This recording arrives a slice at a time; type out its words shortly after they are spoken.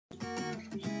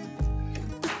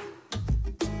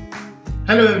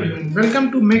Hello everyone,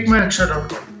 welcome to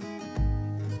MakeMyNaksha.com.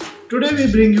 Today we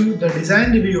bring you the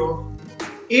design review of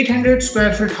 800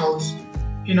 square feet house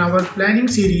in our planning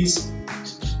series.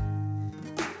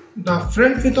 The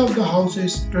front width of the house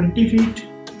is 20 feet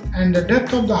and the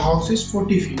depth of the house is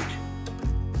 40 feet.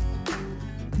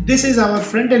 This is our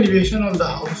front elevation of the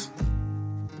house.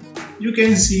 You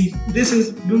can see this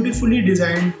is beautifully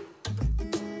designed.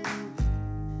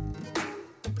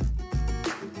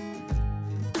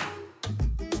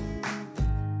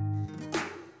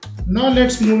 Now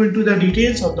let's move into the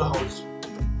details of the house.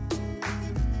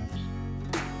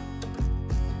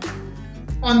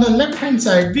 On the left hand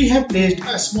side we have placed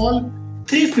a small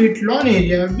 3 feet lawn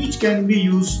area which can be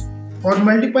used for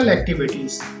multiple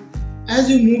activities.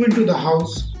 As you move into the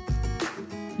house,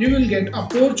 you will get a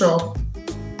porch of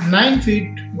 9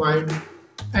 feet wide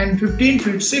and 15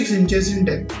 feet 6 inches in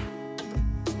depth.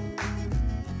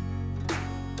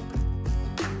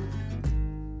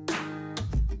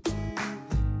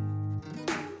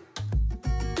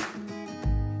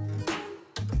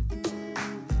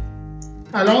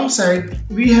 Alongside,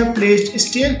 we have placed a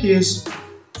staircase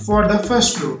for the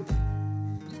first floor.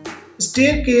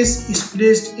 Staircase is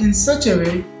placed in such a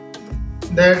way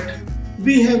that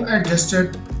we have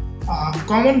adjusted a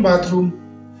common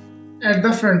bathroom at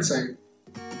the front side.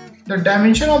 The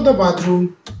dimension of the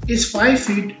bathroom is 5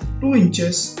 feet 2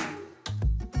 inches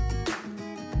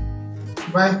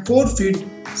by 4 feet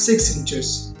 6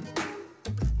 inches.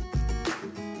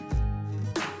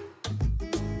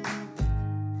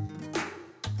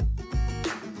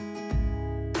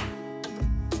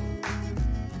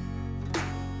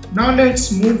 Now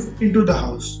let's move into the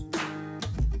house.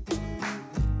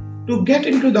 To get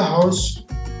into the house,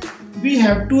 we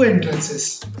have two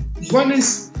entrances. One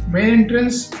is main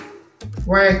entrance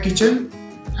via kitchen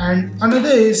and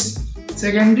another is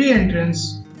secondary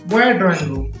entrance via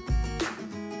drawing room.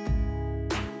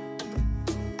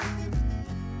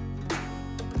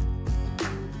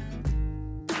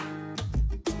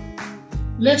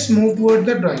 Let's move toward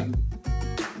the drawing room.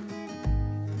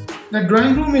 The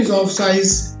drawing room is of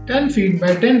size 10 feet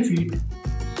by 10 feet,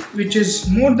 which is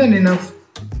more than enough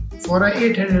for a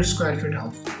 800 square feet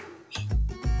house.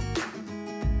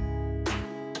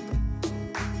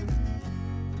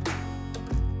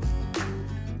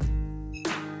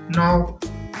 Now,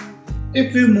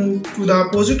 if we move to the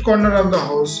opposite corner of the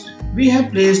house, we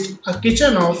have placed a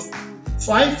kitchen of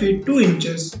 5 feet 2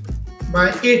 inches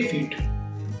by 8 feet.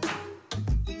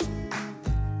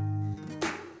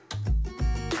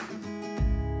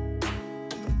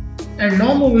 And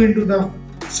now moving into the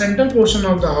central portion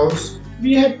of the house,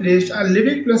 we have placed a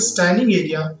living plus dining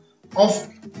area of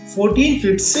 14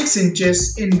 feet 6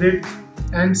 inches in width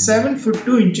and 7 feet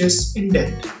 2 inches in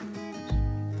depth.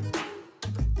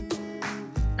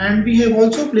 And we have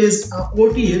also placed a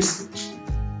OTS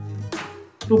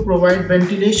to provide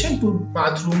ventilation to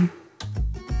bathroom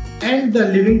and the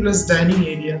living plus dining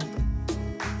area,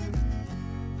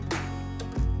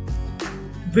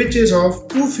 which is of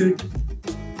 2 feet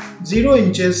 0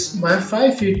 inches by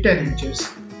 5 feet 10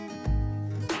 inches.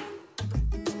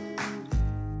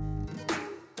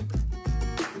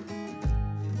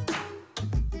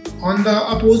 On the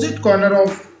opposite corner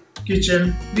of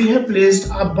kitchen, we have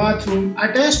placed a bathroom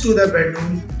attached to the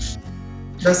bedroom.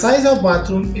 The size of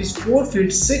bathroom is 4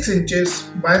 feet 6 inches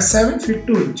by 7 feet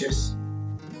 2 inches.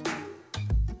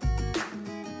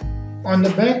 On the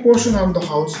back portion of the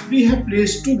house, we have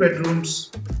placed two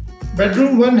bedrooms.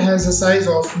 Bedroom 1 has a size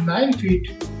of 9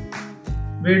 feet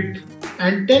width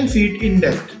and 10 feet in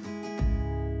depth.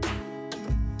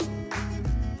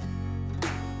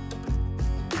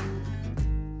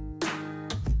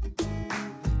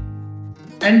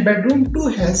 And bedroom 2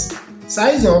 has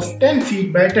size of 10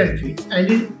 feet by 10 feet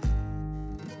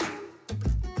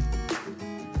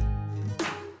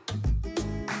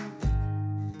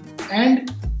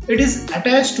and it is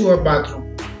attached to a bathroom.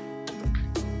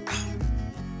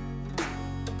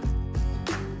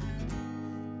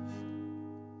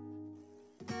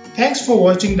 Thanks for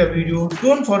watching the video.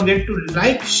 Don't forget to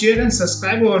like, share and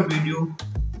subscribe our video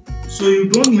so you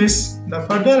don't miss the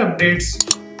further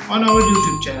updates on our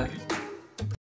YouTube channel.